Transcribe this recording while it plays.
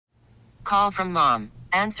Call from mom.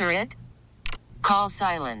 Answer it. Call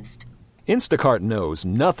silenced. Instacart knows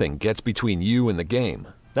nothing gets between you and the game.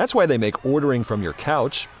 That's why they make ordering from your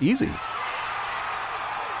couch easy.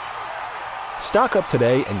 Stock up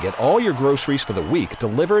today and get all your groceries for the week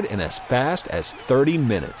delivered in as fast as 30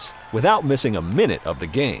 minutes without missing a minute of the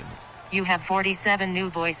game. You have 47 new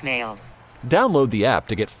voicemails. Download the app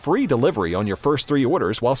to get free delivery on your first 3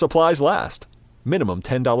 orders while supplies last. Minimum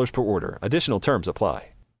 $10 per order. Additional terms apply.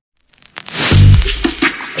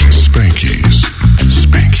 Spankies.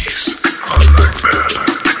 I like that.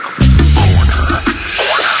 Corner.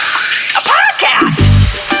 A podcast!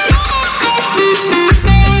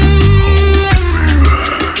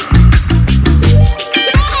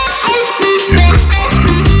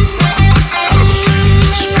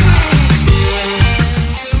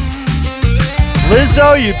 Lizzo,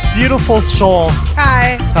 you beautiful soul.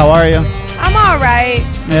 Hi. How are you? I'm all right.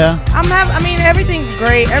 Yeah. Everything's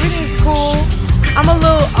great. Everything's cool. I'm a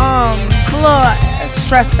little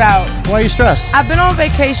stressed out. Why are you stressed? I've been on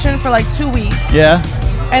vacation for like 2 weeks. Yeah.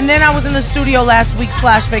 And then I was in the studio last week /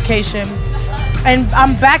 vacation. And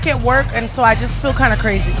I'm back at work, and so I just feel kind of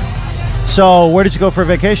crazy. So, where did you go for a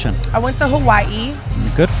vacation? I went to Hawaii.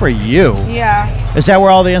 Good for you. Yeah. Is that where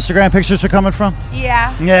all the Instagram pictures are coming from?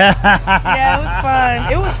 Yeah. Yeah. Yeah, it was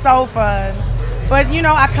fun. It was so fun. But, you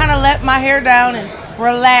know, I kind of let my hair down and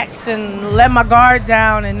relaxed and let my guard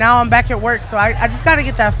down, and now I'm back at work, so I just got to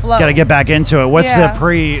get that flow. Got to get back into it. What's the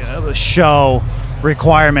pre-show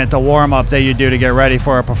requirement, the warm-up that you do to get ready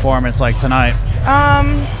for a performance like tonight?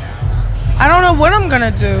 I don't know what I'm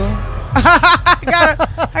going to do. I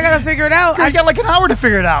gotta figure it out. I got like an hour to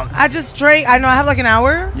figure it out. I just drank. I know I have like an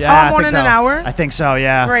hour. Yeah, I'm more than an hour. I think so.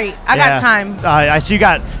 Yeah. Great. I got time. I see you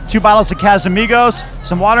got 2 bottles of Casamigos,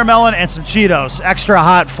 some watermelon, and some Cheetos, extra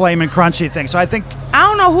hot, flaming, crunchy thing. So I think I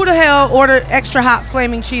don't know who the hell ordered extra hot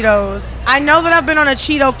flaming Cheetos. I know that I've been on a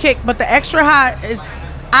Cheeto kick, but the extra hot is.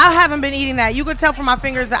 I haven't been eating that. You could tell from my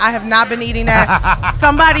fingers that I have not been eating that.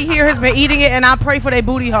 Somebody here has been eating it, and I pray for their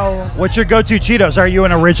booty hole. What's your go-to Cheetos? Are you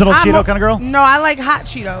an original Cheeto kind of girl? No, I like hot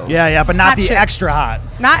Cheetos. Yeah, but not hot the chips. extra hot.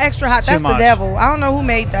 Not extra hot. Too That's much. the devil. I don't know who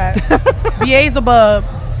made that. Beelzebub.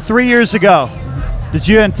 3 years ago, did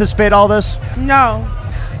you anticipate all this? No,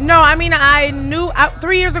 I mean, I knew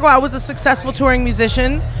 3 years ago I was a successful touring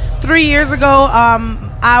musician. 3 years ago,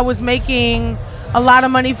 I was making a lot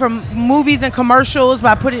of money from movies and commercials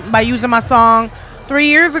by using my song. 3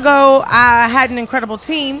 years ago, I had an incredible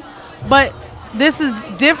team, but this is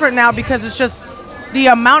different now because it's just the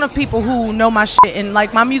amount of people who know my shit, and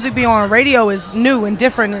like my music being on radio is new and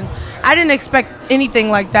different, and I didn't expect anything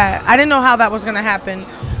like that. I didn't know how that was gonna happen,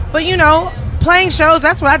 but you know, playing shows,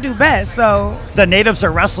 that's what I do best. So the natives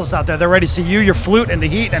are restless out there. They're ready to see you, your flute, and the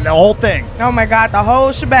heat, and the whole thing. Oh my God, the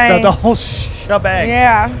whole shebang. The whole shebang.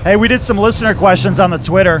 Yeah. Hey, we did some listener questions on the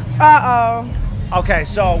Twitter. Uh-oh. Okay,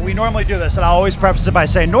 so we normally do this, and I always preface it by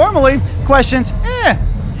saying, normally, questions,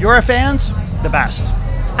 your fans, the best.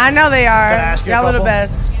 I know they are. Can I ask you a Y'all are the couple?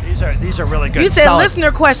 best. These are really good. You said Solid.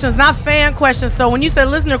 listener questions, not fan questions. So when you said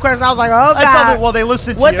listener questions, I was like, oh, God. Well, they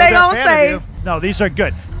listened to what you. What they They're a gonna fan say? of you. No, these are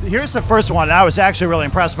good. Here's the first one, and I was actually really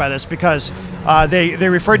impressed by this because they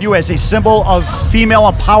referred to you as a symbol of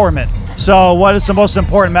female empowerment. So what is the most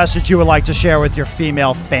important message you would like to share with your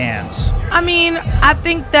female fans? I mean, I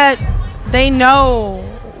think that they know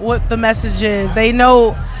what the message is. They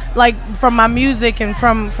know, like, from my music and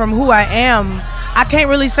from who I am. I can't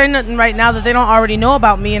really say nothing right now that they don't already know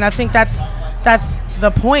about me, and I think that's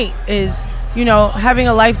the point is, you know, having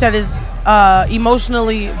a life that is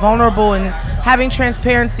emotionally vulnerable and having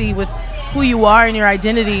transparency with who you are and your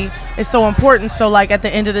identity is so important. So, like, at the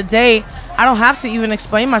end of the day, I don't have to even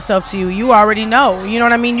explain myself to you. You already know. You know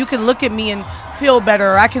what I mean? You can look at me and feel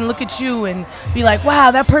better, or I can look at you and be like,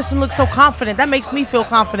 wow, that person looks so confident. That makes me feel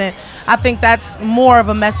confident. I think that's more of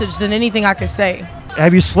a message than anything I could say.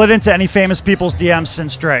 Have you slid into any famous people's DMs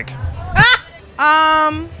since Drake?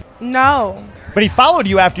 No. But he followed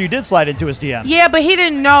you after you did slide into his DMs. Yeah, but he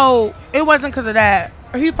didn't know. It wasn't because of that.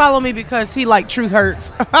 He followed me because he liked Truth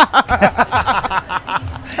Hurts.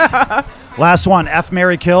 Last one, F,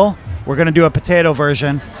 Marry, Kill. We're going to do a potato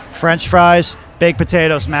version. French fries, baked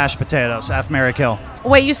potatoes, mashed potatoes. F, Marry, Kill.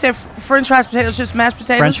 Wait, you said French fries, potatoes, just mashed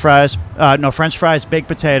potatoes? French fries. No, French fries, baked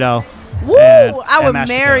potato. Woo! I would mashed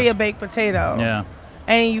marry potatoes. a baked potato. Yeah.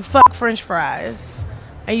 And you fuck French fries.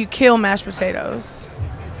 And you kill mashed potatoes.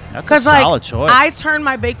 That's a solid choice. I turn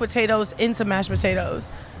my baked potatoes into mashed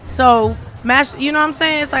potatoes. So, you know what I'm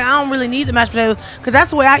saying? It's like I don't really need the mashed potatoes because that's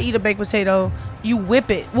the way I eat a baked potato. You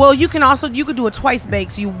whip it. Well, you could do it twice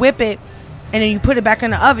baked. So you whip it and then you put it back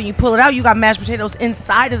in the oven. You pull it out. You got mashed potatoes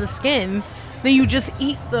inside of the skin. Then you just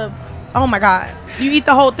eat the Oh my God. You eat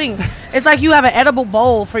the whole thing. It's like you have an edible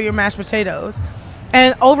bowl for your mashed potatoes.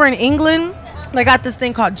 And over in England, they got this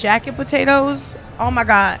thing called jacket potatoes. Oh my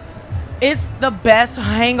God. It's the best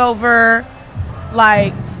hangover.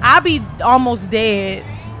 Like, I be almost dead.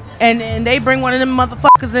 And they bring one of them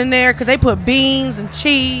motherfuckers in there because they put beans and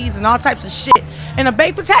cheese and all types of shit in a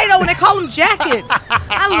baked potato, and they call them jackets.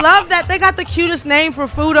 I love that. They got the cutest name for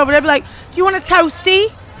food over there. Be like, do you want a toasty?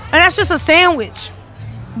 And that's just a sandwich.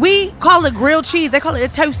 We call it grilled cheese. They call it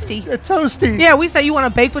a toasty. A toasty. Yeah, we say, you want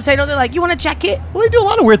a baked potato? They're like, you want a jacket? Well, they do a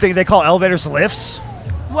lot of weird things. They call elevators lifts.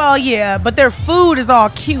 Well, yeah, but their food is all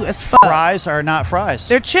cute as fuck. Fries are not fries.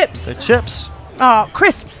 They're chips. They're chips.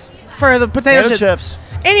 Crisps for the potato chips.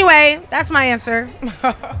 Anyway, that's my answer.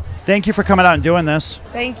 Thank you for coming out and doing this.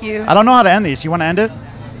 Thank you. I don't know how to end these. You want to end it?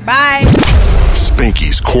 Bye.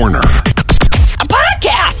 Spanky's Corner. A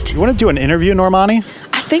podcast. You want to do an interview, Normani?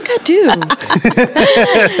 I think I do.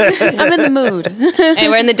 I'm in the mood.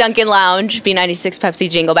 And we're in the Dunkin' Lounge, B96 Pepsi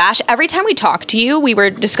Jingle Bash. Every time we talk to you, we were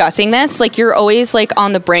discussing this. Like, you're always, like,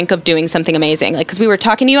 on the brink of doing something amazing. Like, because we were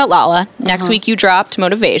talking to you at Lala. Next week, you dropped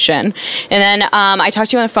Motivation. And then I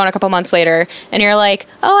talked to you on the phone a couple months later, and you're like,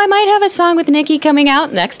 oh, I might have a song with Nicki coming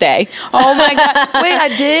out next day. Oh, my God. Wait, I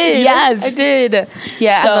did. Yes. I did.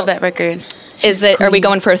 Yeah, So, I love that record. Are we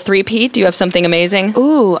going for a three-peat? Do you have something amazing?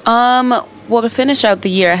 Ooh, well, to finish out the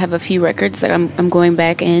year, I have a few records that I'm going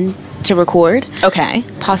back in to record. Okay.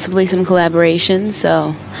 Possibly some collaborations,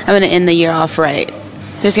 so I'm going to end the year off right.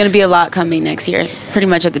 There's going to be a lot coming next year, pretty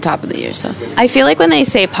much at the top of the year. So I feel like when they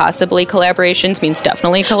say possibly collaborations means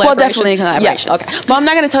definitely collaborations. Well, definitely collaborations. Yeah, okay. But I'm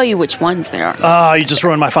not going to tell you which ones there are. Oh, you just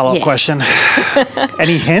ruined my follow-up Yeah. question.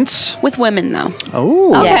 Any hints? With women, though.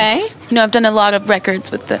 Oh. Okay. Yes. You know, I've done a lot of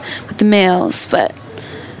records with the males, but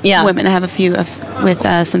Yeah. women, I have a few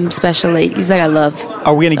with some special ladies that I love.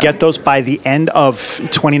 Are we going to get those by the end of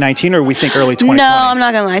 2019, or we think early 2020? No, I'm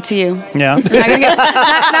not going to lie to you. Yeah. Not gonna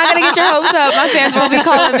get your hopes up. My fans won't be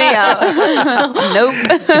calling me out. Nope.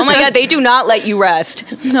 Oh my God, they do not let you rest.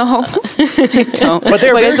 No, they don't. But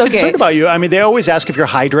they're very it's okay. concerned about you. I mean, they always ask if you're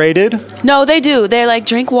hydrated. No, they do. They're like,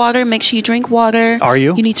 drink water. Make sure you drink water. Are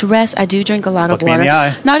you? You need to rest. I do drink a lot Look of me in water. the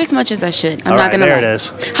eye. Not as much as I should. I'm All not right, gonna there lie. it is.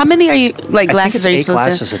 How many are you like I think glasses it's are you 8 supposed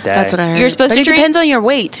glasses to? a day. That's what I heard. You're supposed but to it drink- depends on your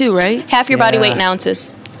weight too, right? Half your body Yeah. weight in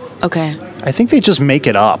ounces. Okay. I think they just make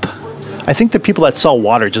it up. I think the people that sell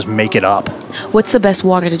water just make it up. What's the best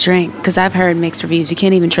water to drink? Because I've heard mixed reviews. You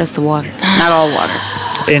can't even trust the water. Not all water.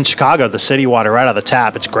 In Chicago, the city water right out of the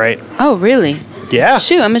tap, it's great. Oh, really? Yeah.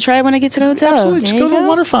 Shoot, I'm gonna try it when I get to the hotel. Absolutely. Just go to the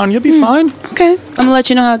water fountain. You'll be fine. Okay, I'm gonna let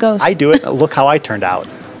you know how it goes. I do it. Look how I turned out.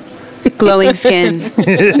 Glowing skin,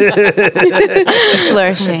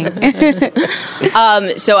 flourishing.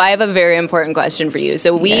 So I have a very important question for you.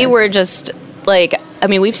 So we Yes. were just like, I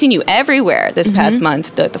mean, we've seen you everywhere this past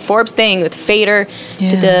month. The Forbes thing with Fader. Yeah.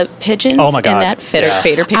 Did the pigeons Oh my God. in that Fader, Yeah.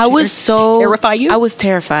 Fader picture I was so terrify you? I was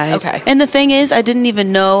terrified. Okay. And the thing is, I didn't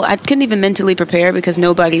even know. I couldn't even mentally prepare because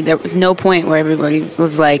there was no point where everybody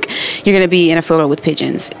was like, "You're gonna be in a photo with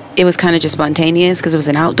pigeons." It was kind of just spontaneous because it was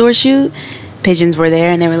an outdoor shoot. Pigeons were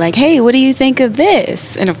there and they were like, "Hey, what do you think of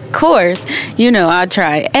this?" And of course, I'd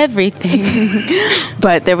try everything.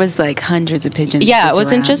 But there was like hundreds of pigeons. yeah, it just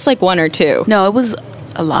wasn't around. just like one or two. No, it was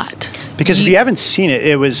a lot. Because if you haven't seen it,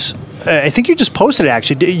 it was. I think you just posted it.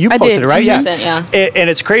 Actually, you I posted did. it, right? Recent, yeah. And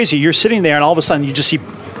it's crazy. You're sitting there, and all of a sudden, you just see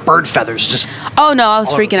bird feathers. Just Oh no, I was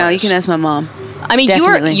All over the freaking out. You place. can ask my mom. I mean,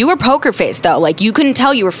 Definitely. you were poker faced though. Like you couldn't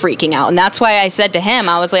tell you were freaking out, and that's why I said to him,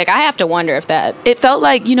 I was like, I have to wonder if that. It felt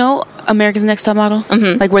like, America's Next Top Model?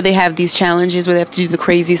 Mm-hmm. Like where they have these challenges where they have to do the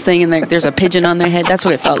craziest thing and like there's a pigeon on their head. That's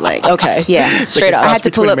what it felt like. Okay. Yeah. Straight up. I had to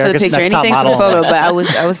pull between up for the America's picture. Next Top Anything for the Model. photo,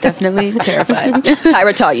 but I was definitely terrified.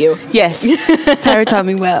 Tyra taught you. Yes. Tyra taught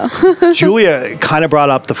me well. Julia kind of brought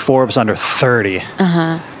up the Forbes under 30.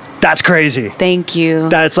 That's crazy. Thank you.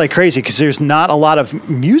 That's like crazy because there's not a lot of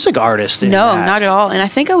music artists in No, that. not at all. And I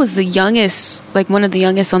think I was the youngest, like one of the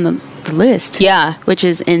youngest on the list. Yeah. Which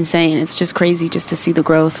is insane. It's just crazy just to see the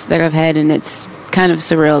growth that I've had. And it's kind of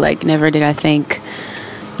surreal. Like never did I think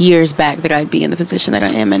years back that I'd be in the position that I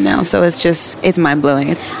am in now. So it's mind blowing.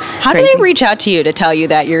 It's How crazy. do they reach out to you to tell you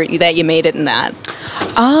that you made it in that?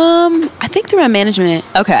 I think through my management.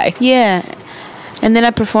 Okay. Yeah. And then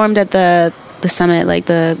I performed at the summit, like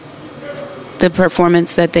the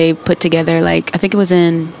performance that they put together. Like I think it was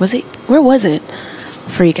where was it?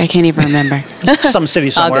 Freak, I can't even remember. Some city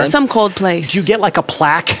somewhere. good. Some cold place. Did you get like a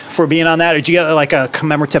plaque for being on that? Or did you get like a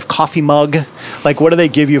commemorative coffee mug? Like what do they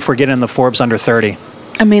give you for getting in the Forbes under 30?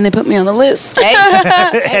 I mean, they put me on the list.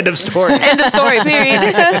 End of story. End of story, period.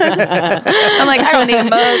 I'm like, I don't need a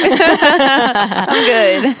mug. I'm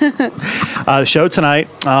good. The show tonight.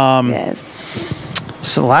 Yes.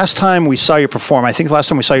 So the last time we saw you perform, I think the last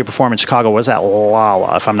time we saw you perform in Chicago was at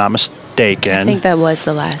Lala, if I'm not mistaken. I think that was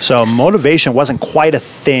the last. So Motivation wasn't quite a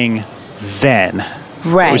thing then.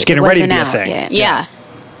 Right. It was getting ready to be a wasn't out thing. yet. Yeah.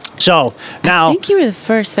 So now, I think you were the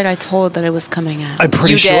first that I told that it was coming out. I'm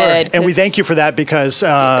pretty You sure, did, and we 'cause thank you for that because we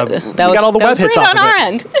That got all the that web was hits great off on of our it.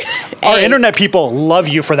 end. Our Hey. internet people love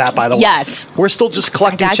you for that, by the way. Yes. We're still just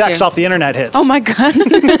collecting got checks you. off the internet hits. Oh my God.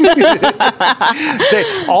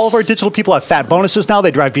 All of our digital people have fat bonuses now.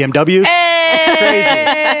 They drive BMWs. Crazy.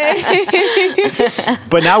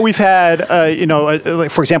 But now we've had,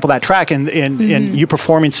 like for example, that track and you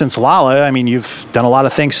performing since Lala. I mean, you've done a lot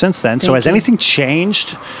of things since then. So Thank has you. anything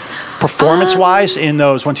changed performance-wise in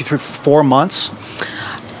those 1, 2, 3, 4 months?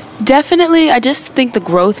 Definitely. I just think the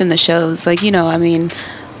growth in the shows, like, I mean,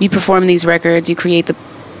 you perform these records, you create the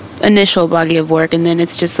initial body of work, and then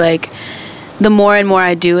it's just like the more and more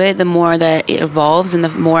I do it, the more that it evolves, and the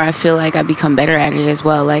more I feel like I become better at it as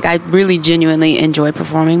well. Like, I really genuinely enjoy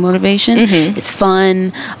performing Motivation. It's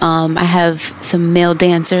fun. I have some male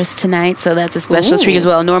dancers tonight, so that's a special treat as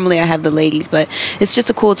well. Normally I have the ladies, but it's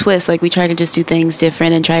just a cool twist. Like, we try to just do things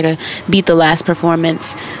different and try to beat the last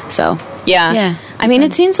performance. So Yeah. I mean,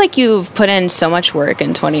 it seems like you've put in so much work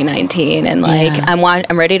in 2019, and like Yeah.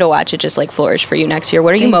 I'm ready to watch it just like flourish for you next year.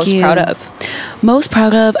 What are you Thank most proud of? Most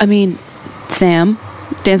proud of, I mean, Sam,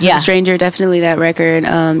 Dance with Yeah. a Stranger, definitely that record,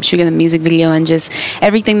 shooting the music video, and just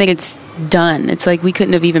everything that it's done. It's like we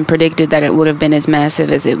couldn't have even predicted that it would have been as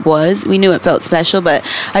massive as it was. We knew it felt special, but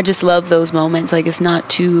I just love those moments. Like, it's not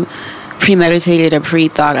too premeditated or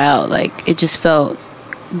pre-thought out. Like, it just felt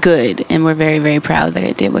good, and we're very, very proud that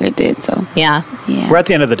it did what it did. So Yeah. We're at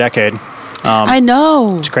the end of the decade. I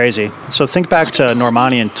know. It's crazy. So think back to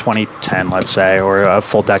Normani in 2010, let's say, or a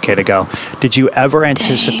full decade ago. Did you ever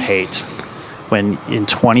anticipate when in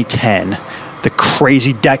 2010, the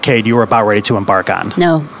crazy decade you were about ready to embark on?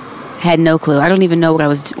 No, had no clue. I don't even know what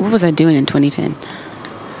was I doing in 2010.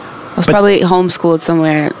 I was probably homeschooled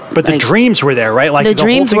somewhere. But the like, dreams were there, right? Like the whole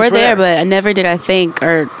dreams things were there, but I never did I think,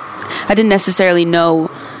 or I didn't necessarily know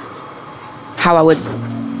how I would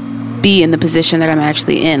be in the position that I'm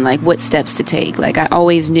actually in, like what steps to take. Like, I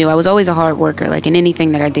always knew I was always a hard worker, like in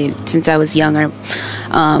anything that I did since I was younger.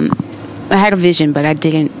 I had a vision, but I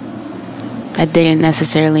didn't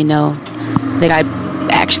necessarily know that I'd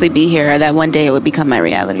actually be here, or that one day it would become my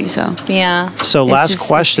reality. So Yeah. So It's last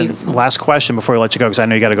just- it's question before we let you go, because I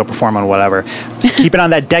know you got to go perform on whatever. Keep it on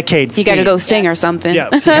that decade. you got to theme. go sing or something. Yeah,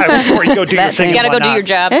 before you go do your That thing. You and gotta go do your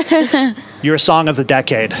whatnot. job. Your song of the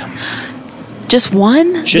decade. Just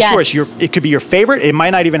one? Just Yes. yours. It could be your favorite. It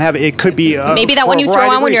might not even have. It could be Maybe that for one a you throw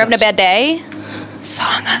variety on of when you're having a reasons. bad day.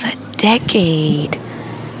 Song of the decade.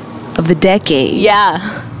 Of the decade. Yeah.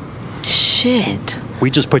 Shit. We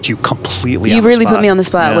just put you completely. You on the really spot. put me on the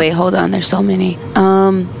spot. Yeah. Wait, hold on. There's so many.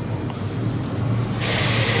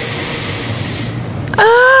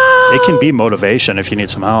 It can be motivation if you need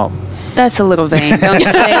some help. That's a little vain, don't you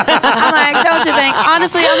think? I'm like, don't you think?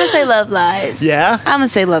 Honestly, I'm gonna say Love Lies. Yeah? I'm gonna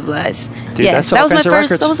say Love Lies. Dude, yes, that's that all was my kinds of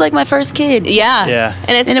first. records. That was like my first kid. Yeah. Yeah.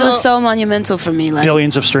 And And it was so monumental for me. Like,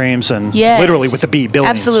 Billions of streams and yes, literally with the B, billions.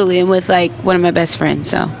 Absolutely, and with like one of my best friends.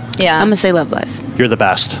 So Yeah. I'm gonna say Love Lies. You're the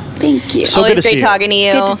best. Thank you. So good always to see great you. talking to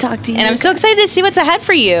you. Good to talk to you. And I'm so excited to see what's ahead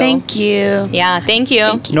for you. Thank you. Yeah, thank you.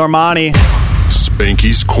 Normani.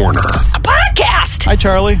 Spanky's Corner. A podcast. Hi,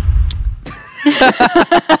 Charlie.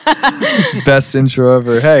 Best intro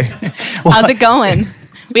ever. Hey, How's it going?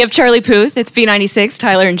 We have Charlie Puth. It's B96,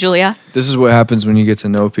 Tyler and Julia. this is what happens when you get to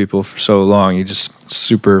know people for so long. You just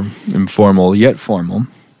super informal yet formal.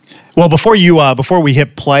 Well, before we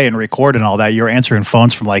hit play and record and all that, you were answering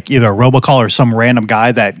phones from like either a robocall or some random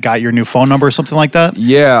guy that got your new phone number or something like that.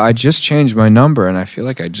 Yeah, I just changed my number, and I feel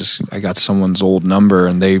like I got someone's old number,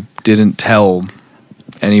 and they didn't tell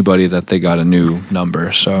anybody that they got a new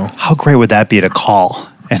number. So How great would that be to call?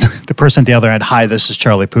 And the person at the other end, hi, this is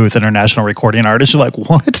Charlie Puth, international recording artist. You're like,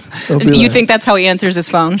 what? You think that's how he answers his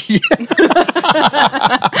phone? for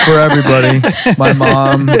everybody, my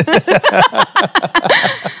mom,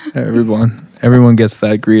 everyone gets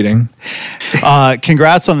that greeting.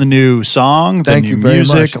 Congrats on the new song, the Thank new you very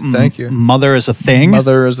music. much. Thank you. Mother is a thing.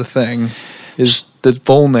 Mother is a thing is the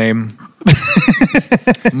full name.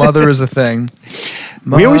 Mother is a thing.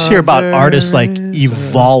 We always hear about Mother artists like is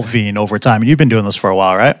evolving over time, and you've been doing this for a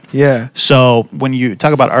while, right? Yeah. So when you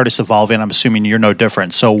talk about artists evolving, I'm assuming you're no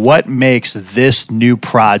different. So what makes this new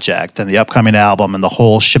project and the upcoming album and the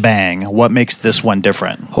whole shebang, what makes this one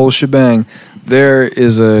different? Whole shebang. there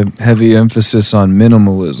is a heavy emphasis on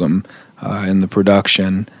minimalism in the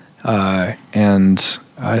production, and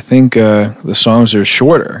I think the songs are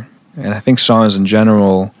shorter, and I think songs in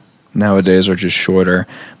general nowadays are just shorter,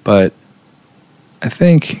 but I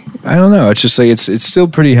don't know, it's just like it's still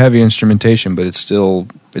pretty heavy instrumentation, but it's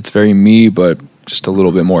very me, but just a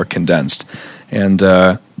little bit more condensed. And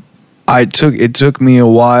it took me a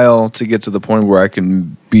while to get to the point where I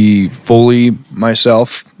can be fully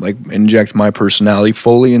myself, like inject my personality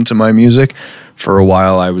fully into my music. For a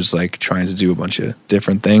while I was like trying to do a bunch of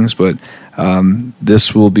different things, but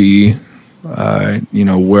this will be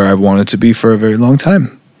where I wanted to be for a very long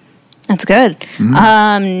time. That's good.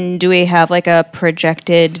 Mm-hmm. Do we have like a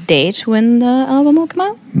projected date when the album will come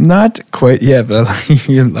out? Not quite yet, but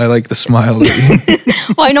I like the smile.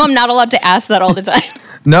 Well, I know I'm not allowed to ask that all the time.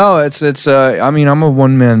 No, it's. I mean, I'm a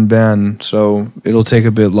one-man band, so it'll take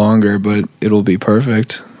a bit longer, but it'll be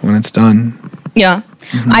perfect when it's done. Yeah.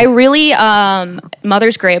 Mm-hmm. I really,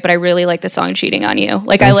 Mother's great, but I really like the song "Cheating on You."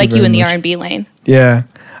 Like, I like you in the R&B lane. Yeah,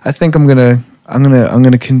 I think I'm gonna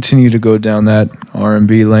continue to go down that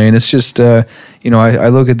R&B lane. It's just, I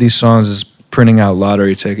look at these songs as printing out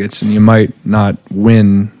lottery tickets, and you might not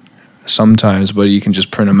win sometimes, but you can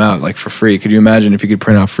just print them out like for free. Could you imagine if you could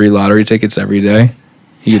print out free lottery tickets every day?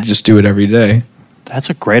 You could just do it every day. That's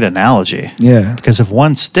a great analogy. Yeah. Because if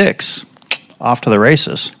one sticks, off to the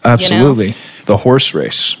races. Absolutely. The horse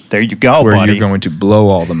race. There you go, where buddy. You're going to blow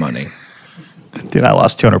all the money. Dude, I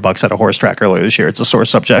lost $200 at a horse track earlier this year. It's a sore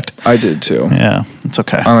subject. I did too. Yeah, it's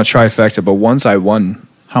okay. On a trifecta, but once I won.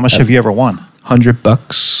 How much have you ever won?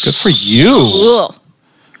 $100. Good for you. Ugh.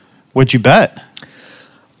 What'd you bet?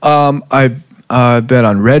 I bet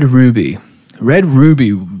on Red Ruby. Red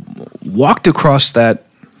Ruby walked across that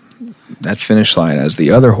finish line as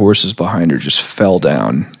the other horses behind her just fell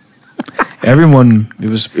down. Everyone,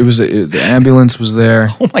 the ambulance was there.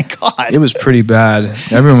 Oh my God. It was pretty bad.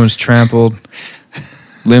 Everyone was trampled.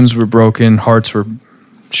 Limbs were broken. Hearts were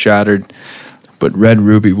shattered. But Red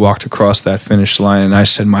Ruby walked across that finish line, and I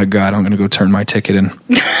said, my God, I'm going to go turn my ticket in.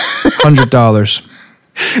 $100.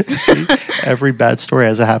 See, every bad story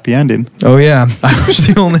has a happy ending. Oh, yeah. I was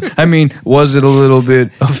the only... I mean, was it a little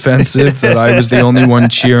bit offensive that I was the only one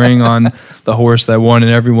cheering on the horse that won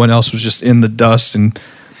and everyone else was just in the dust and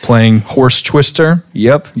playing Horse Twister?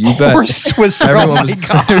 Yep, you bet. Horse Twister,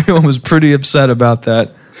 everyone was pretty upset about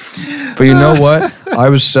that. But you know what? I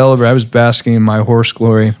was celebrating. I was basking in my horse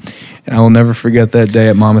glory. And I will never forget that day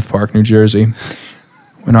at Monmouth Park, New Jersey,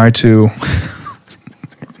 when I, too...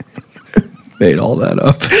 made all that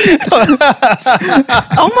up.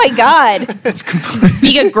 Oh my God.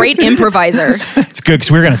 Being a great improviser. It's good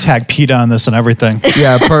because we're going to tag PETA on this and everything.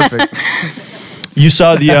 Yeah, perfect. You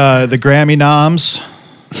saw the Grammy noms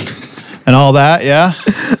and all that, yeah?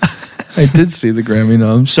 I did see the Grammy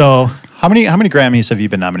noms. So how many Grammys have you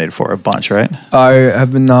been nominated for? A bunch, right? I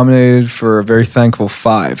have been nominated for a very thankful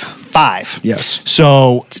 5. 5? Yes.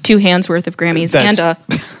 So it's 2 hands worth of Grammys and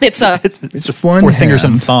it's it's 1 4 hand. fingers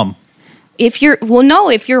and a thumb. If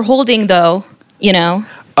you're holding though,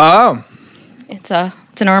 Oh. It's an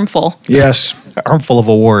armful. Yes. Armful of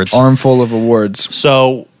awards. Armful of awards.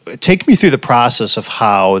 So take me through the process of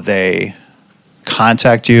how they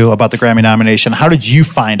contact you about the Grammy nomination. How did you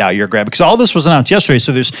find out your Grammy? Because all this was announced yesterday,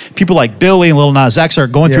 so there's people like Billy and Lil Nas X are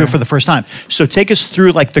going through it for the first time. So take us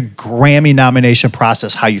through like the Grammy nomination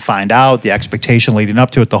process, how you find out, the expectation leading up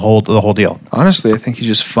to it, the whole deal. Honestly, I think you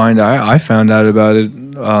just find out. I found out about it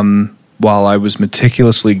while I was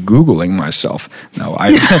meticulously Googling myself. No,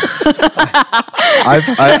 I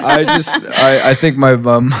think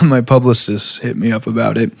my publicist hit me up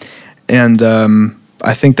about it, and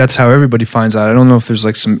I think that's how everybody finds out. I don't know if there's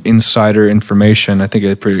like some insider information. I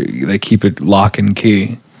think they keep it lock and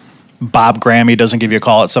key. Bob Grammy doesn't give you a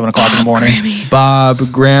call at 7 o'clock in the morning. Bob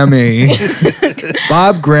Grammy.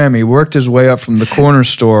 Bob Grammy worked his way up from the corner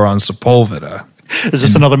store on Sepulveda. Is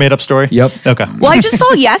this another made-up story? Yep. Okay. Well, I just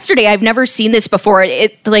saw yesterday. I've never seen this before.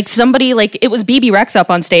 It it was BB Rex up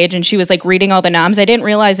on stage, and she was like reading all the noms. I didn't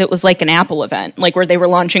realize it was like an Apple event, like where they were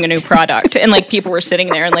launching a new product, and like people were sitting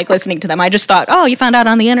there and like listening to them. I just thought, oh, you found out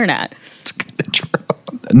on the internet. It's kind of true.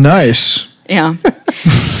 Nice. Yeah.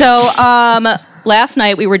 So, last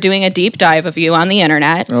night we were doing a deep dive of you on the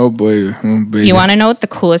internet. Oh boy. Oh baby. You want to know what the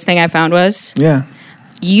coolest thing I found was? Yeah.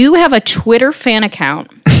 You have a Twitter fan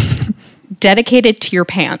account dedicated to your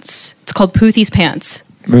pants. It's called Poothy's Pants.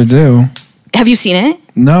 I do. Have you seen it?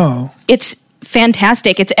 No. It's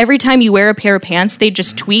fantastic. It's every time you wear a pair of pants, they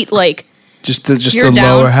just tweet like just the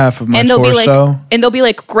lower half of my torso. And they'll be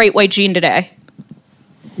like, great white jean today.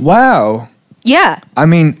 Wow. Yeah. I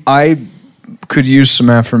mean, I could use some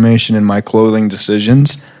affirmation in my clothing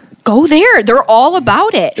decisions, Go there. They're all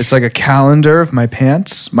about it. it's like a calendar of my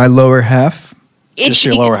pants, my lower half. Just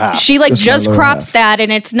your lower half. She like Just my just lower crops half. that,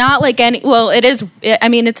 and it's not like any. Well, it is. I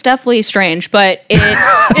mean, it's definitely strange, but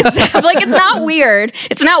it's like it's not weird.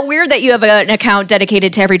 It's not weird that you have an account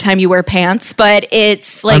dedicated to every time you wear pants, but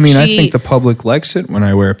it's like I mean, I think the public likes it when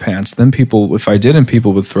I wear pants. Then people, if I didn't,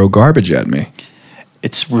 people would throw garbage at me.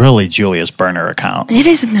 It's really Julia's burner account. It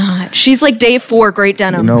is not. She's like day 4, great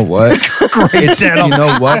denim. You know what? You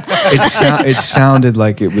know what? It sounded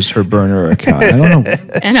like it was her burner account. I don't know.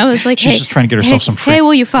 And I was like, She's hey, just trying to get herself some free Hey,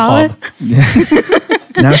 will you follow pub.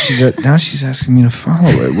 it? Now she's asking me to follow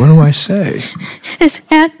it. What do I say? It's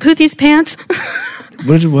at Poothy's Pants.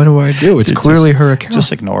 What do I do? It's clearly her account.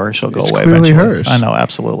 Just ignore her. She'll go It's away clearly eventually. hers. I know,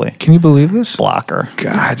 absolutely. Can you believe this? Block her.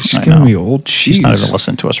 God, she's I giving know. me old cheese. She's not even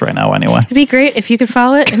listening to us right now anyway. It'd be great if you could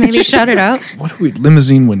follow it and maybe shout it out. What are we?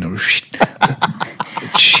 Limousine window.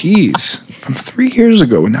 Cheese from 3 years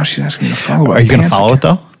ago, and now she's asking me to follow it. Are you going to follow it,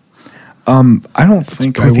 though? I don't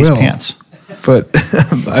think I Poothy's will. pants. But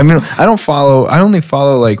I mean, I don't follow. I only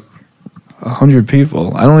follow like 100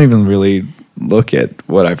 people. I don't even really look at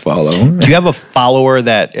what I follow. Do you have a follower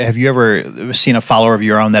have you ever seen a follower of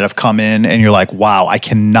your own that have come in and you're like, wow, I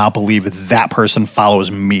cannot believe that person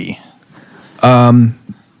follows me?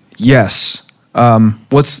 Yes.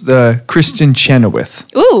 What's the Kristen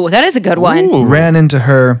Chenoweth? Ooh, that is a good one. Ran into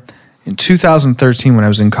her in 2013 when I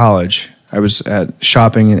was in college. I was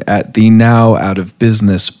shopping at the now out of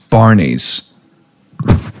business Barney's.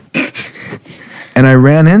 And I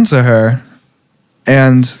ran into her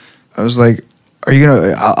and I was like, are you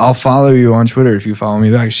going to, I'll follow you on Twitter if you follow me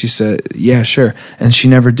back. She said, yeah, sure. And she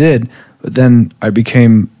never did. But then I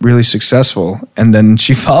became really successful. And then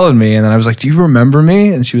she followed me. And then I was like, do you remember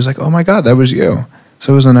me? And she was like, oh my God, that was you.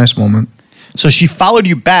 So it was a nice moment. So she followed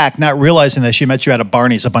you back, not realizing that she met you at a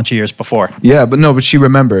Barney's a bunch of years before. Yeah, but she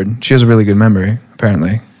remembered. She has a really good memory,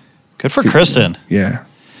 apparently. Good for Kristen. Yeah.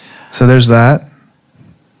 So there's that.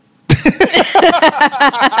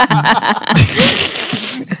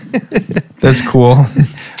 That's cool.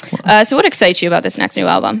 So what excites you about this next new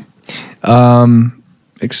album?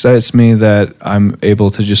 Excites me that I'm able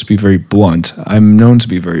to just be very blunt. I'm known to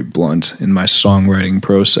be very blunt in my songwriting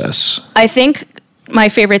process. I think my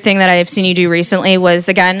favorite thing that I've seen you do recently was,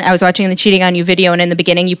 again, I was watching the Cheating on You video, and in the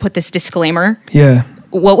beginning you put this disclaimer. Yeah.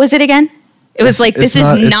 What was it again? It was like, this is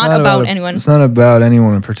not about anyone. It's not about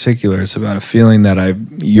anyone in particular. It's about a feeling that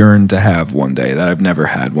I've yearned to have one day, that I've never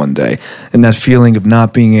had one day. And that feeling of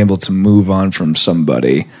not being able to move on from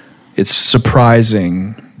somebody. It's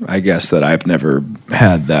surprising, I guess, that I've never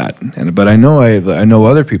had that. But I know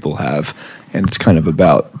other people have, and it's kind of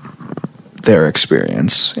about their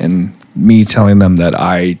experience and me telling them that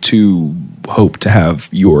I too hope to have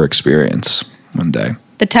your experience one day.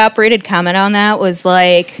 The top rated comment on that was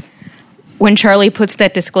like, when Charlie puts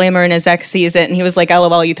that disclaimer and his ex sees it, and he was like,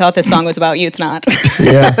 LOL, you thought this song was about you. It's not.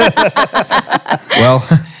 Yeah. Well,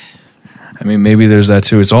 I mean, maybe there's that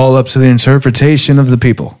too. It's all up to the interpretation of the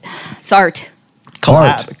people. It's art.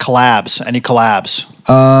 Collabs. Any collabs?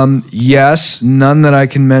 Yes. None that I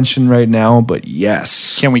can mention right now, but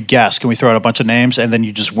yes. Can we guess? Can we throw out a bunch of names and then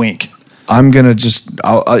you just wink? I'm going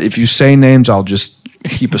to if you say names, I'll just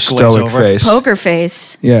keep a stoic over. face. Poker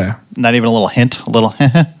face. Yeah. Not even a little hint? A little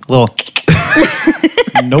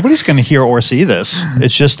Nobody's going to hear or see this.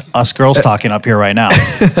 It's just us girls talking up here right now.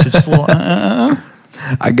 So just a little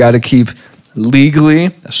I got to keep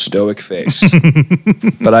legally a stoic face.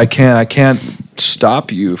 But I can't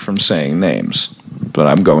stop you from saying names. But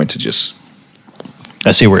I'm going to just...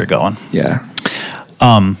 I see where you're going. Yeah.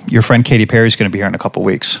 Your friend Katy Perry's going to be here in a couple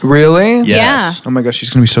weeks. Really? Yes. Oh my gosh, she's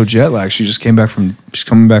going to be so jet lagged. She's coming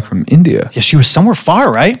back from India. Yeah, she was somewhere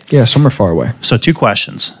far, right? Yeah, somewhere far away. So 2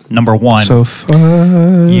 questions. Number 1. So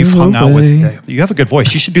far You've hung out away. with... You have a good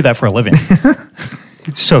voice. You should do that for a living.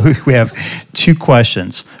 So we have 2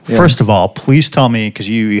 questions. Yeah. First of all, please tell me, because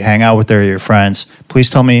you hang out with your friends, please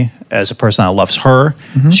tell me, as a person that loves her,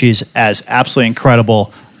 she's as absolutely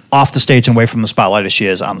incredible off the stage and away from the spotlight as she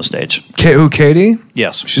is on the stage. Who, Katie?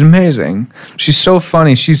 Yes. She's amazing. She's so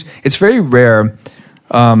funny. It's very rare,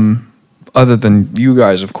 other than you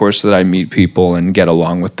guys, of course, that I meet people and get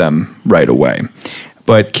along with them right away.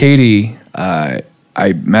 But Katie, I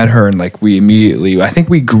met her and I think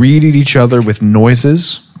we greeted each other with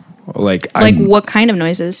noises. Like what kind of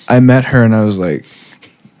noises? I met her and I was like,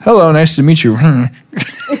 hello, nice to meet you.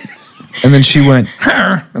 And then she went,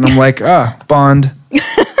 and I'm like, Bond.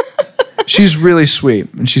 She's really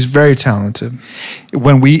sweet, and she's very talented.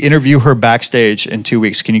 When we interview her backstage in 2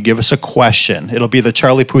 weeks, can you give us a question? It'll be the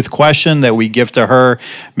Charlie Puth question that we give to her,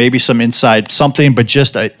 maybe some inside something, but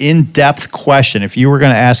just an in-depth question. If you were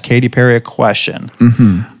going to ask Katy Perry a question,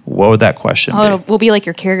 what would that question be? It will be like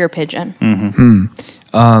your carrier pigeon.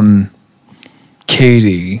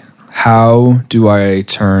 Katie, how do I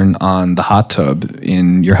turn on the hot tub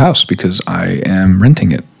in your house? Because I am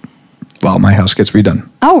renting it while my house gets redone.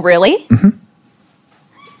 Oh, really? Mm-hmm.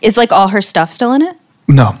 Is like all her stuff still in it?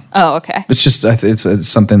 No. Oh, okay. It's just it's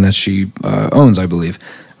something that she owns, I believe,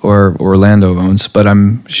 or Orlando owns. But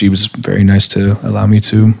she was very nice to allow me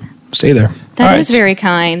to stay there. That is very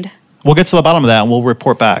kind. We'll get to the bottom of that and we'll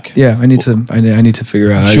report back. Yeah, I need to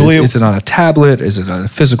figure out. Julia, is it on a tablet? Is it on a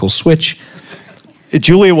physical switch?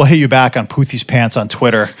 Julia will hit you back on Poothy's Pants on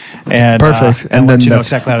Twitter. And, perfect. And then let you know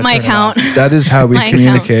exactly how to my turn account. it on. That is how we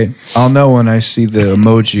communicate. I'll know when I see the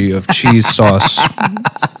emoji of cheese sauce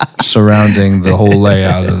surrounding the whole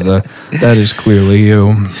layout of that is clearly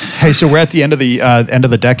you. Hey, so we're at the end of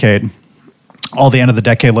the decade. All the end of the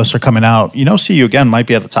decade lists are coming out. See You Again might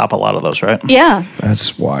be at the top of a lot of those, right? Yeah.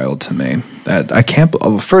 That's wild to me. That I can't.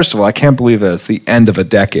 First of all, I can't believe that it's the end of a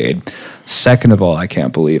decade. Second of all, I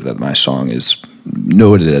can't believe that my song is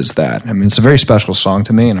noted as that. I mean, it's a very special song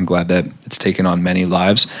to me, and I'm glad that it's taken on many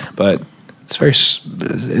lives. But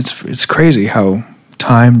it's crazy how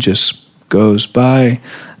time just goes by,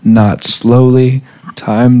 not slowly.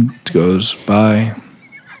 Time goes by.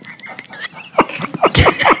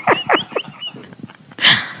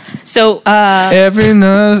 So every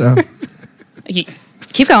night.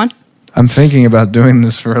 Keep going. I'm thinking about doing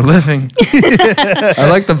this for a living. I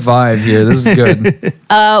like the vibe here. This is good.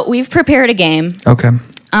 We've prepared a game. Okay.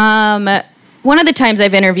 One of the times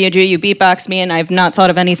I've interviewed you, you beatboxed me, and I've not thought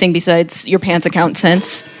of anything besides your pants account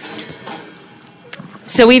since.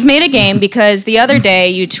 So we've made a game because the other day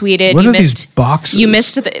you tweeted what you are missed these boxes? You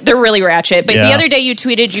missed they're really ratchet. But the other day you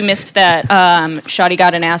tweeted you missed that Shawty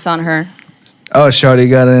got an ass on her. Oh, Shawty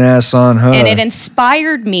got an ass on her. And it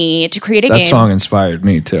inspired me to create a game. That song inspired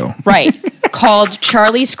me too. Right. Called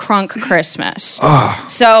Charlie's Crunk Christmas. Oh.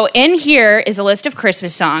 So in here is a list of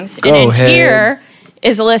Christmas songs. Go and in ahead. here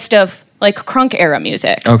is a list of like crunk era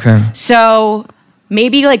music. Okay. So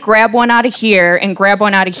maybe like grab one out of here and grab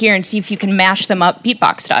one out of here and see if you can mash them up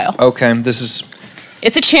beatbox style. Okay, this is...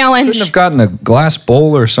 It's a challenge. Couldn't have gotten a glass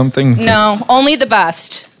bowl or something? No, only the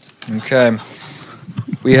best. Okay.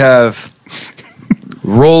 We have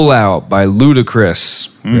Rollout by Ludacris.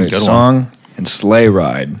 Great good song. one. And Sleigh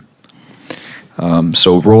Ride.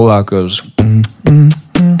 So Rollout goes...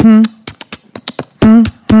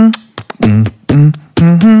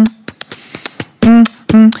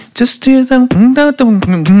 Just hear the...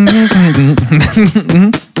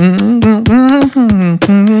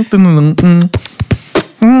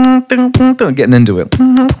 Getting into it.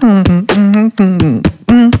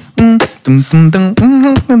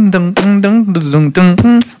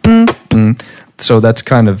 So that's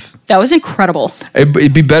kind of... That was incredible.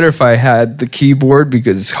 It'd be better if I had the keyboard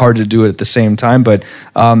because it's hard to do it at the same time. But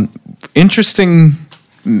interesting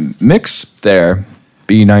mix there,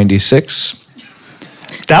 B96.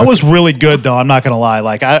 That was really good, though. I'm not going to lie.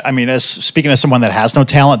 Like, I mean, as speaking as someone that has no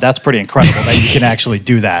talent, that's pretty incredible that you can actually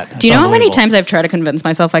do that. Do you know how many times I've tried to convince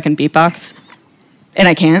myself I can beatbox? And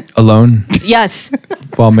I can't. Alone? Yes.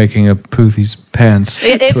 While making a Poothy's Pants.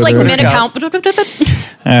 It's like mid-account.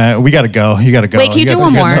 We got to go. You got to go. Wait, can you do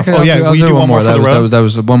one more? Oh, yeah. Will you do one more for the road? That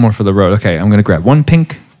was one more for the road. Okay, I'm going to grab one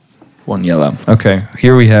pink, one yellow. Okay,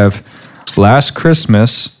 here we have Last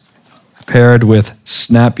Christmas paired with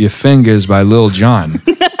Snap Your Fingers by Lil Jon.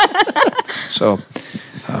 So...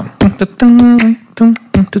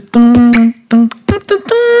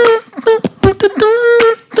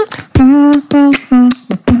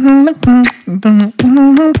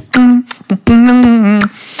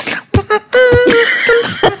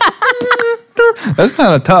 That's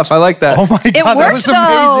kind of tough. I like that. Oh my God, It that worked, was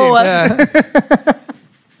amazing.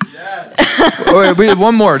 Yeah. Wait,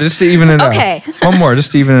 one more just to even it out. Okay. One more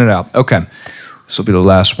just to even it out. Okay. This will be the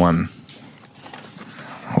last one.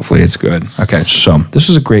 Hopefully it's good. Okay, so this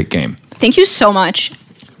is a great game. Thank you so much.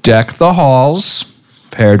 Deck the Halls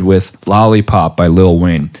paired with Lollipop by Lil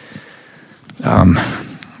Wayne.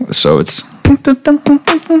 So it's...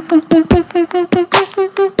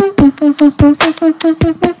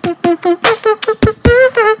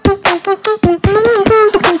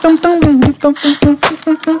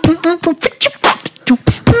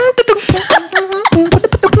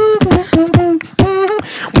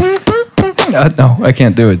 No, I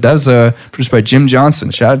can't do it. That was produced by Jim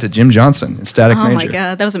Johnson. Shout out to Jim Johnson and Static Major. Oh my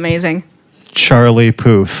God, that was amazing. Charlie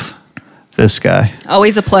Puth. This guy.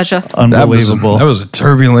 Always a pleasure. Unbelievable. That was a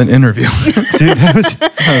turbulent interview. Dude, that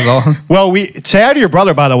was all. Well, say hi to your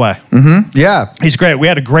brother, by the way. Yeah. He's great. We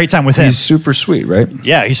had a great time with him. He's super sweet, right?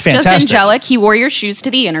 Yeah, he's fantastic. Just angelic. He wore your shoes to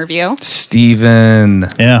the interview. Steven.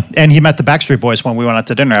 Yeah, and he met the Backstreet Boys when we went out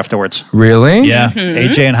to dinner afterwards. Really? Yeah,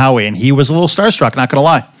 AJ and Howie, and he was a little starstruck, not gonna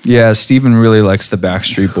lie. Yeah, Steven really likes the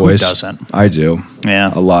Backstreet Boys. Who doesn't? I do.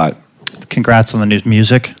 Yeah. A lot. Congrats on the new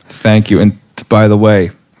music. Thank you. And by the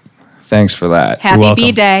way, thanks for that. Happy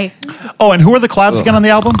B-Day. Oh, and who are the collabs again on the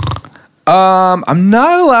album? I'm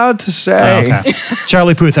not allowed to say. Oh, okay.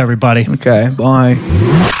 Charlie Puth, everybody. Okay, bye.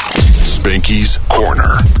 Spanky's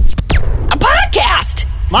Corner. A podcast.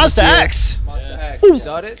 Mazda X. You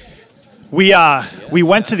saw it? We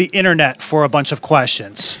went to the internet for a bunch of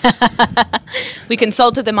questions. We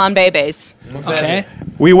consulted them on Bebes. Okay.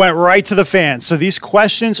 We went right to the fans. So these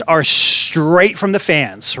questions are straight from the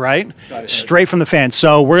fans, right? Straight from the fans.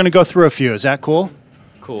 So we're going to go through a few. Is that cool?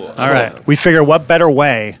 Cool. All right. We figure what better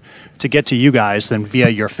way to get to you guys than via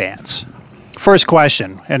your fans. First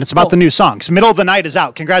question, and it's about the new song. 'Cause Middle of the Night is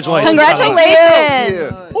out. Congratulations.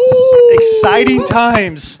 Congratulations. Exciting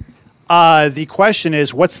times. The question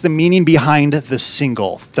is, what's the meaning behind the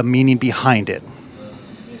single? The meaning behind it.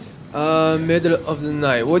 Middle of the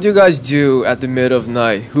night. What do you guys do at the middle of the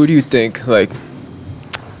night? Who do you think? Like,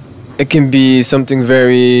 it can be something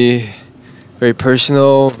very, very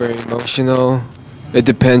personal, very emotional. It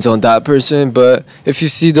depends on that person. But if you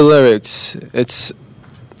see the lyrics, it's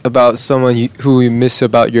about someone who you miss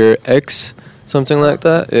about your ex, something like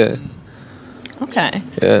that. Yeah. Okay.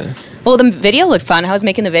 Yeah. Well, the video looked fun. How was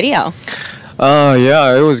making the video?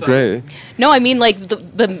 Yeah, it was great. No, I mean like the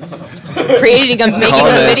creating and making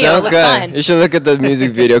the video looked fun. You should look at the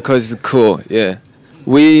music video because it's cool. Yeah.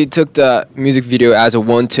 We took the music video as a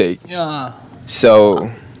one take. Yeah. So,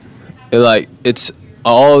 it's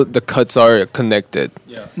all the cuts are connected.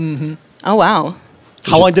 Yeah. Oh wow.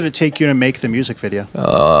 How long did it take you to make the music video?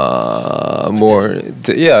 A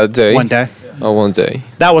day. 1 day? 1 day.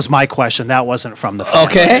 That was my question. That wasn't from the fans.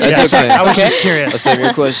 Okay. That's okay. I was just curious. That's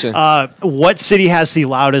your question. What city has the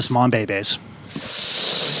loudest Monbebes?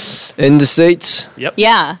 In the States? Yep.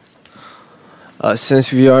 Yeah.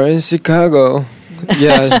 Since we are in Chicago.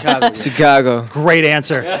 Yeah, Chicago. Great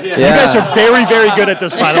answer. Yeah. You guys are very, very good at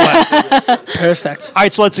this, by the way. Perfect. All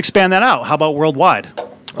right, so let's expand that out. How about worldwide?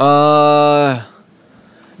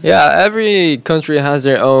 Yeah, every country has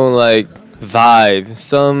their own vibe.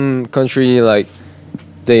 Some country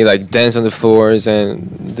they dance on the floors and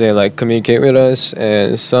they communicate with us,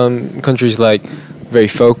 and some countries very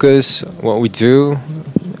focused what we do.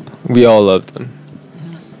 We all love them.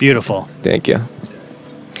 Beautiful. Thank you.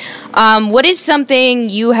 What is something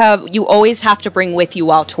you always have to bring with you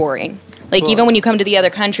while touring? Even when you come to the other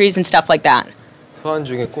countries and stuff like that.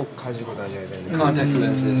 Contact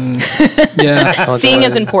lenses. Yeah. Seeing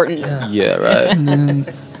is important. Yeah, right. And then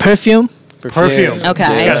perfume. Perfume.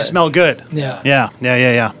 Okay. You gotta smell good. Yeah. Yeah.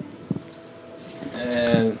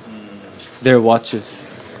 And their watches.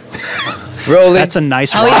 Rollie. That's a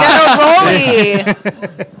nice Oh, watch. he's got a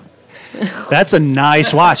Rollie. That's a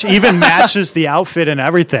nice watch. Even matches the outfit and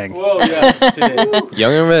everything. Whoa, yeah.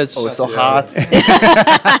 Young and rich. Oh, it's so hot.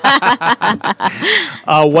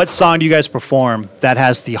 What song do you guys perform that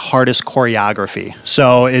has the hardest choreography?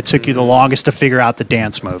 So it took you the longest to figure out the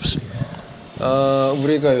dance moves.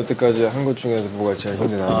 우리가 여태까지 한 것 중에서 뭐가 제일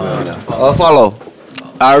힘드나요? Follow.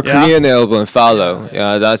 Our Yeah. Korean album, Follow.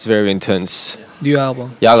 Yeah, that's very intense. New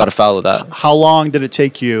album. Y'all gotta follow that. How long did it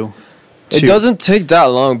take you? It doesn't take that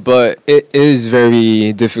long, but it is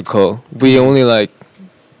very difficult. We only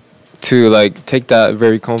to take that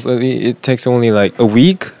very completely. It takes only a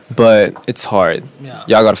week, but it's hard. Yeah.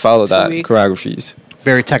 Y'all gotta follow that weeks. choreographies.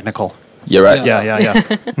 Very technical. You're right. Yeah.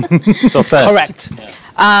 So fast. Correct.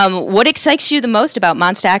 What excites you the most about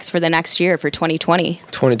Monsta X for the next year, for 2020?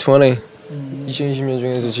 2020. 2020년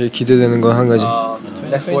중에서 제일 기대되는 거 한 가지.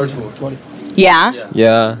 Next world tour. Yeah?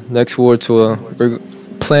 Yeah, next world tour. We're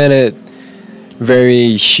planning it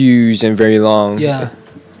very huge and very long. Yeah.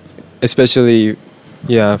 especially,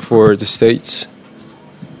 for the States.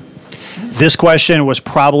 This question was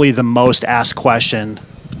probably the most asked question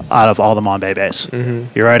out of all the Monbebes.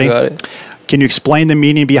 Mm-hmm. You ready? Got it. Can you explain the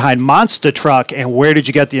meaning behind Monster Truck and where did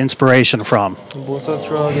you get the inspiration from? Monster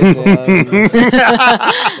Truck에 대한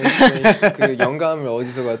그 영감을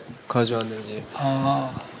어디서 가져왔는지.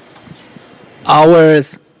 Our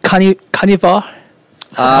carnival.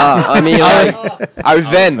 I mean our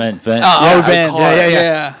van. Our van.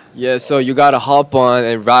 Yeah. Yeah, so you gotta hop on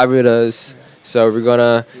and ride with us. So we're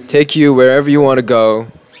gonna take you wherever you want to go.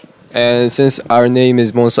 And since our name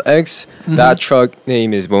is Monster X, that truck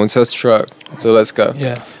name is Monster's Truck. So let's go.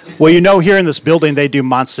 Yeah. Well, you know, here in this building, they do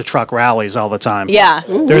monster truck rallies all the time. Yeah.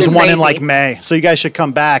 There's one in Crazy. like May. So you guys should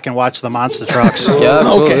come back and watch the monster trucks. Yeah,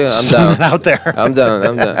 cool, Okay. yeah, I'm Send it down. out there. I'm down.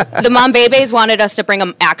 The Mom Bebes wanted us to bring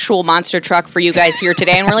an actual monster truck for you guys here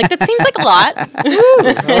today, and we're like, that seems like a lot.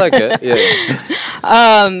 I like it.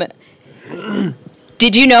 Yeah.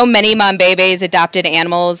 Did you know many Mom Bebes adopted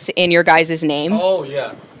animals in your guys' name? Oh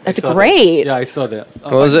yeah. That's I saw great. That. Yeah, I saw that.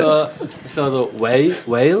 What was it? I saw the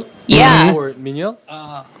whale. Yeah. For Minyo.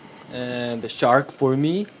 And the shark for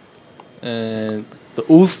me, and the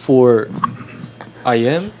wolf for I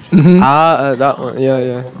am. That one.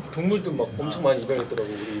 Yeah. 동물도 막 엄청 많이 입양했더라고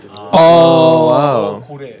우리 이름. wow.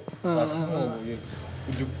 고래, 상어,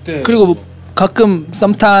 늑대. 그리고 가끔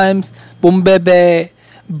sometimes 몸베베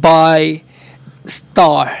by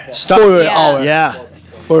star for our Yeah.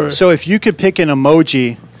 So if you could pick an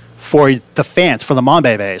emoji for the fans, for the Mom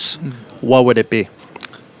Bebes, what would it be?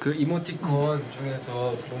 그 이모티콘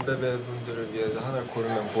중에서 몬베베 분들을 위해서 하나를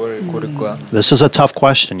고르면 뭘 고를 거야? This is a tough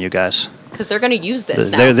question, you guys. Because they're going to use this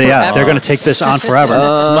now. They're going to take this on forever.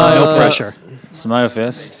 No pressure. Smiley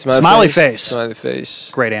face. Smiley face. Smiley face.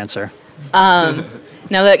 Great answer.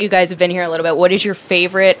 Now that you guys have been here a little bit, what is your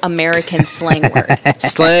favorite American slang word?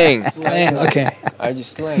 Slang. Slang, okay. I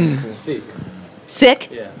just slang. Sick. Sick?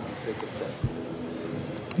 Yeah, I'm sick of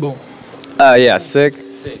that. Boom. Yeah, sick.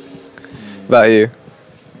 About you?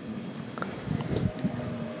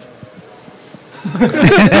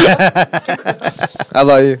 How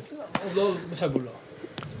about you? 잘 몰라.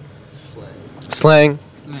 Slang.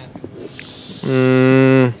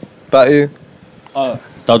 About you?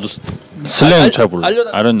 나도 슬랭 잘 몰라.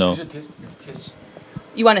 I don't know.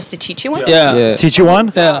 You want us to teach you one? Yeah. Teach you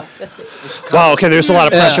one? Yeah. Wow, okay, there's a lot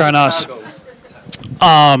of pressure on us.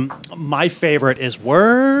 My favorite is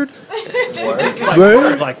word.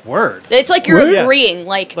 Word? Like word. It's like you're Word? agreeing.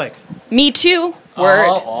 Like, Like me too.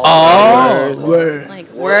 Word. Word.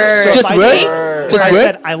 Like, word. So Just if I word? said- Just if I word?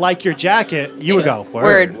 said I like your jacket, you would go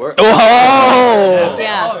word. Word. Oh.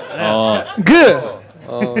 Yeah. Good.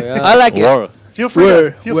 Oh yeah. I like it. Word. Feel free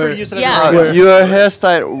Word. to Word. use it. Yeah. Word. Your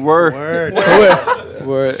hairstyle word.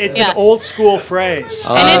 Word. It's Yeah. an old school phrase.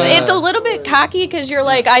 And it's a little bit cocky because you're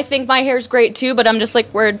like, I think my hair's great too, but I'm just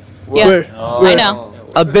like, word. Yeah. Word. I know.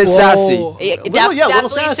 A bit sassy. Yeah, little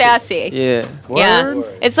definitely sassy. Yeah. Yeah.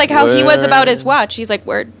 It's like how he was about his watch. He's like,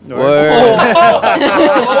 word. Word.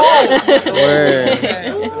 Word.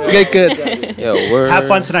 Good. Yeah, word. Have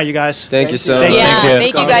fun tonight, you guys. Thank you so Thank much. you. Yeah.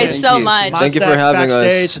 Thank you guys Thank so you. much. Thank you for Monsters having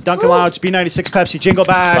backstage, us. Dunkin' Lounge, B96 Pepsi, Jingle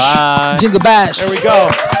Bash. Bye. Jingle bash. There we go.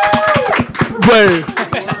 Word.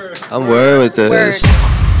 I'm word with this. Word.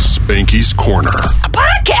 Spanky's Corner. A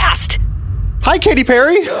podcast. Hi, Katy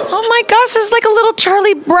Perry. Oh my gosh, there's like a little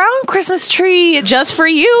Charlie Brown Christmas tree. It's Just for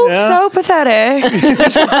you. so pathetic. no.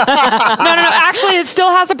 Actually, it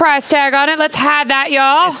still has a price tag on it. Let's have that,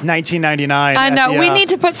 y'all. It's $19.99. I know. We need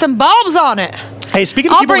to put some bulbs on it. Hey,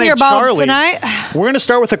 speaking of I'll people bring named your bulbs Charlie, tonight. we're going to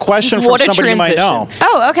start with a question from What a somebody you might know.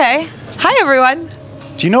 Oh, okay. Hi, everyone.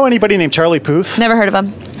 Do you know anybody named Charlie Puth? Never heard of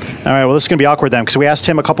them. All right, well, this is going to be awkward then because we asked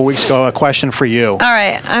him a couple weeks ago a question for you. All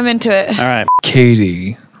right, I'm into it. All right.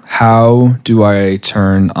 Katie, how do I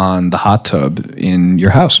turn on the hot tub in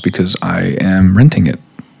your house? Because I am renting it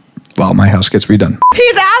while my house gets redone.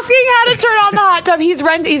 He's asking how to turn on the hot tub.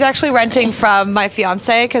 He's actually renting from my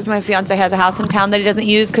fiance because my fiance has a house in town that he doesn't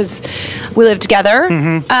use because we live together.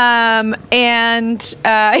 Yeah,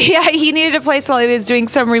 he needed a place while he was doing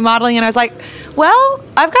some remodeling, and I was like, well,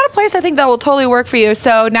 I've got a place I think that will totally work for you.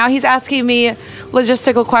 So now he's asking me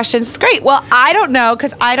logistical questions. It's great. Well, I don't know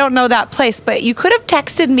because I don't know that place, but you could have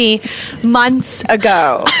texted me months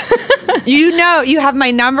ago. You know, you have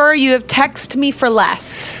my number. You have texted me for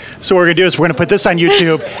less. So what we're going to do is we're going to put this on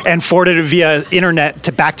YouTube and forward it via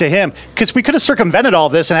internet back to him because we could have circumvented all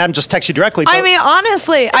this and had him just text you directly. I mean,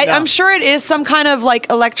 honestly, I'm sure it is some kind of like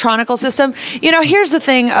electronical system. You know, here's the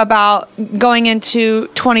thing about going into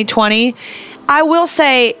 2020. I will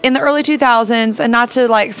say in the early 2000s, and not to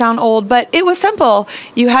like sound old, but it was simple.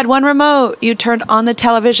 You had one remote, you turned on the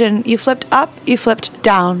television, you flipped up, you flipped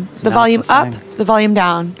down. The volume up, the volume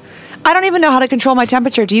down. I don't even know how to control my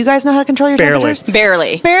temperature. Do you guys know how to control your temperatures?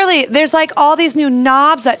 Barely. There's like all these new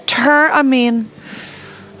knobs that turn. I mean,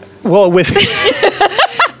 well, with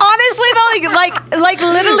honestly though, like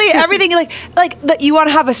literally everything, like that you want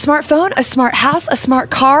to have a smartphone, a smart house, a smart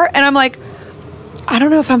car, and I'm like, I don't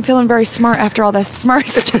know if I'm feeling very smart after all this smart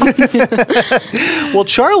stuff. Well,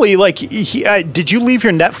 Charlie, like, did you leave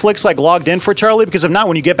your Netflix like logged in for Charlie? Because if not,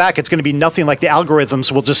 when you get back, it's going to be nothing like the algorithms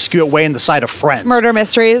will just skew away in the side of Friends. Murder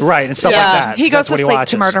mysteries. Right, and stuff like that. He goes to sleep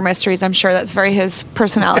watches. to murder mysteries. I'm sure that's very his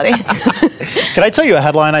personality. Can I tell you a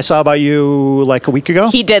headline I saw about you like a week ago?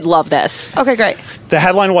 He did love this. Okay, great. The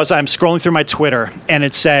headline was, I'm scrolling through my Twitter, and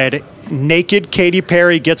it said, naked Katy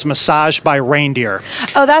Perry gets massaged by reindeer.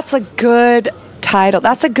 Oh, that's a good title.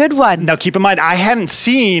 That's a good one. Now, keep in mind, I hadn't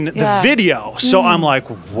seen the video, so I'm like,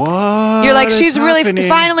 what? You're like, is she's happening? really,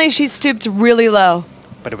 finally, she stooped really low.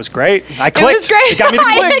 But it was great. I clicked. It was great. It got me to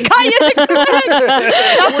click. It got you to click.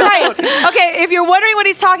 That's right. Okay, if you're wondering what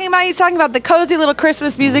he's talking about the cozy little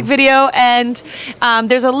Christmas music video, and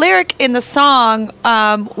there's a lyric in the song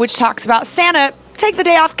which talks about Santa take the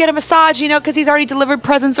day off, get a massage, because he's already delivered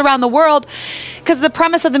presents around the world. Because the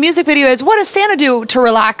premise of the music video is, what does Santa do to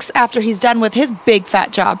relax after he's done with his big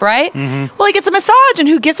fat job, right? Mm-hmm. Well, he gets a massage, and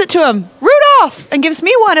who gives it to him? Rudolph, and gives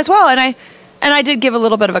me one as well. And I did give a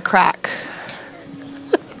little bit of a crack.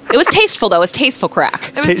 It was tasteful, though. It was tasteful crack.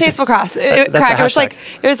 It was tasteful crack. It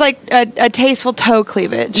was like a tasteful toe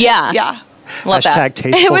cleavage. Yeah. Yeah. Love that.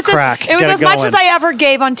 Tasteful crack. It was as much as I ever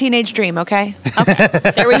gave on Teenage Dream, okay?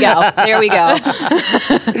 There we go. There we go.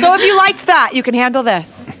 So if you liked that, you can handle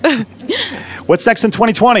this. What's next in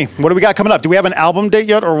 2020? What do we got coming up? Do we have an album date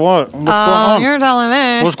yet or what? What's going on? You're telling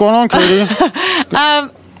me. What's going on, Katie?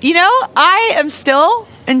 I am still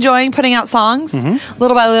enjoying putting out songs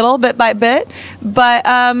little by little, bit by bit. But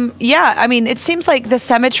it seems like the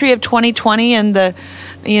symmetry of 2020 and the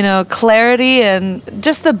clarity and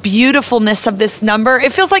just the beautifulness of this number.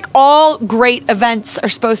 It feels like all great events are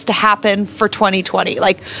supposed to happen for 2020.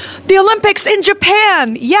 Like the Olympics in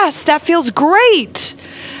Japan. Yes, that feels great.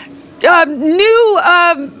 New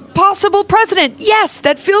possible president. Yes,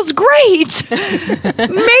 that feels great.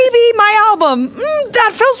 Maybe my album.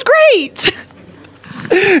 That feels great.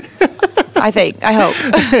 I hope.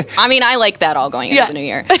 I like that all going into the new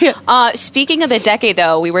year. Speaking of the decade,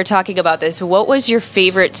 though, we were talking about this. What was your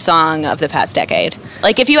favorite song of the past decade?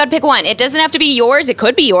 Like, if you had to pick one, it doesn't have to be yours. It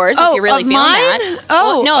could be yours if you're really feeling that.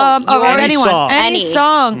 Any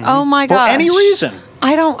song. Oh my gosh. For any reason.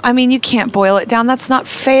 You can't boil it down. That's not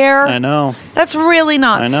fair. I know. That's really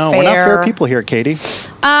not fair. I know. We're not fair people here, Katie.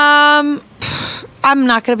 I'm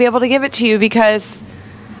not going to be able to give it to you because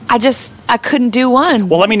I couldn't do one.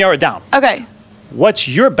 Well, let me narrow it down. Okay. What's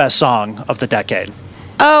your best song of the decade?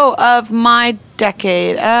 Oh, of my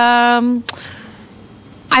decade. I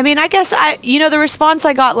guess the response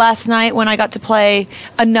I got last night when I got to play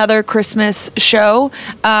another Christmas show,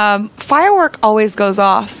 firework always goes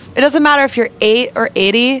off. It doesn't matter if you're 8 or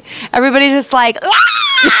 80. Everybody's just like,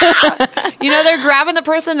 they're grabbing the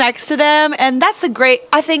person next to them. And I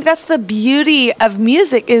think that's the beauty of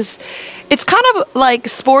music is it's kind of like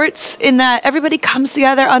sports in that everybody comes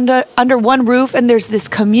together under one roof and there's this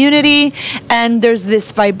community and there's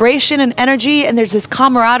this vibration and energy and there's this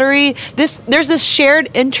camaraderie. There's this shared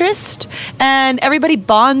interest and everybody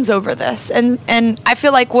bonds over this. And I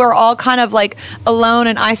feel like we're all kind of like alone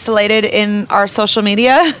and isolated in our social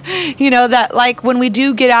media, that like when we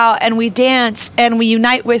do get out and we dance and we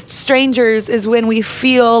unite with strangers is when we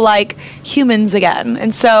feel like humans again.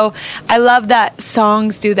 And so I love that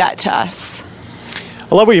songs do that to us.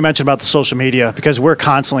 I love what you mentioned about the social media because we're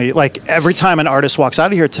constantly, like every time an artist walks out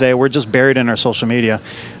of here today, we're just buried in our social media.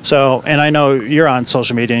 So, and I know you're on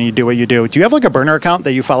social media and you do what you do. Do you have like a burner account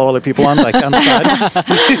that you follow other people on, like on the side?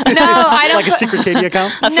 No, I don't. Like a secret Katie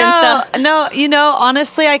account? No,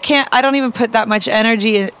 honestly, I can't, I don't even put that much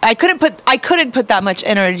energy in. I couldn't put that much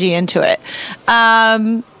energy into it.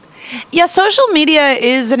 Social media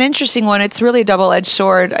is an interesting one. It's really a double-edged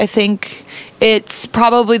sword. I think it's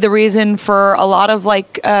probably the reason for a lot of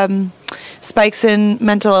spikes in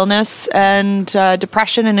mental illness and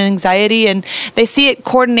depression and anxiety, and they see it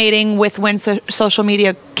coordinating with when social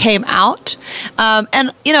media came out. I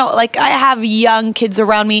have young kids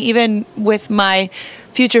around me, even with my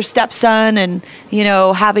future stepson, and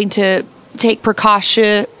having to take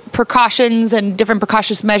precautions and different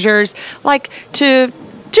precautious measures, like to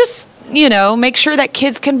just make sure that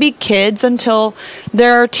kids can be kids until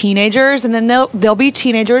they're teenagers, and then they'll be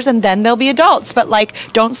teenagers, and then they'll be adults. But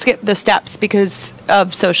don't skip the steps because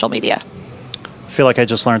of social media. I feel like I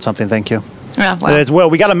just learned something. Thank you. Yeah, well,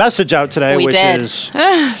 we got a message out today, which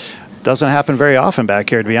doesn't happen very often back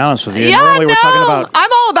here, to be honest with you. Yeah, normally we're talking about.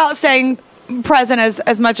 I'm all about saying present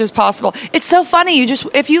as much as possible. It's so funny.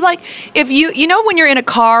 If you when you're in a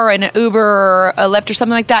car or in an Uber or a Lyft or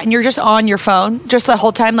something like that, and you're just on your phone just the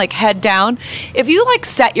whole time, like head down. If you like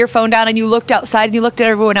set your phone down and you looked outside and you looked at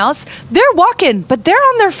everyone else, they're walking, but they're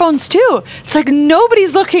on their phones too. It's like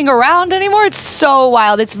nobody's looking around anymore. It's so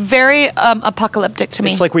wild. It's very apocalyptic to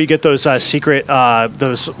me. It's like where you get those secret,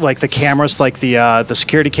 those like the cameras, like the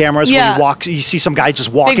security cameras, where you see some guy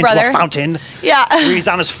just walk into a fountain. Yeah. Where he's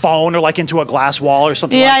on his phone or like into a glass wall or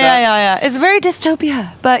something like that. Yeah. It's very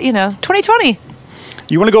dystopia, but 2020.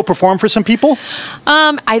 You want to go perform for some people?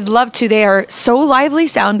 I'd love to. They are so lively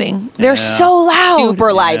sounding. They're so loud.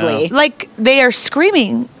 Super lively. Like they are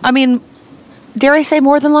screaming. I mean, dare I say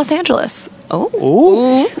more than Los Angeles?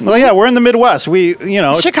 Oh yeah, we're in the Midwest.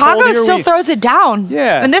 Chicago still throws it down.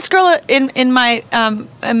 Yeah. And this girl in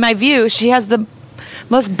my view, she has the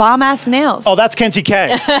most bomb-ass nails. Oh, that's Kenzie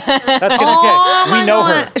K. That's Kenzie K. We know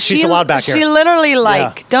her. She's allowed back here. She literally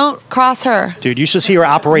don't cross her. Dude, you should see her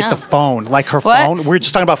operate the phone. Like her phone. We're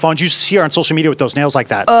just talking about phones. You should see her on social media with those nails like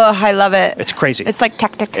that. Oh, I love it. It's crazy. It's like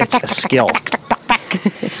It's a skill.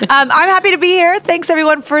 I'm happy to be here. Thanks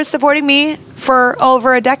everyone for supporting me for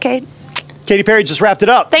over a decade. Katy Perry just wrapped it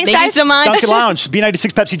up. Thanks, Thank guys. you so much. Dunkin' Lounge,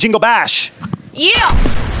 B96 Pepsi Jingle Bash. Yeah.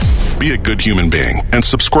 Be a good human being and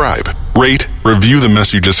subscribe, rate, review the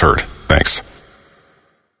mess you just heard. Thanks.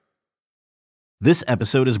 This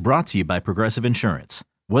episode is brought to you by Progressive Insurance.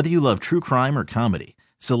 Whether you love true crime or comedy,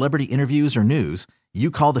 celebrity interviews or news, you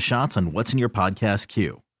call the shots on what's in your podcast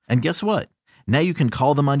queue. And guess what? Now you can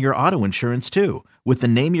call them on your auto insurance too with the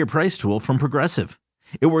Name Your Price tool from Progressive.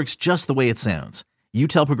 It works just the way it sounds. You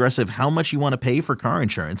tell Progressive how much you want to pay for car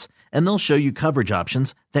insurance, and they'll show you coverage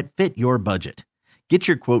options that fit your budget. Get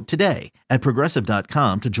your quote today at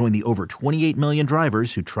Progressive.com to join the over 28 million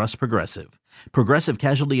drivers who trust Progressive. Progressive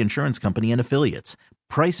Casualty Insurance Company and Affiliates.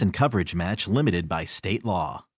 Price and coverage match limited by state law.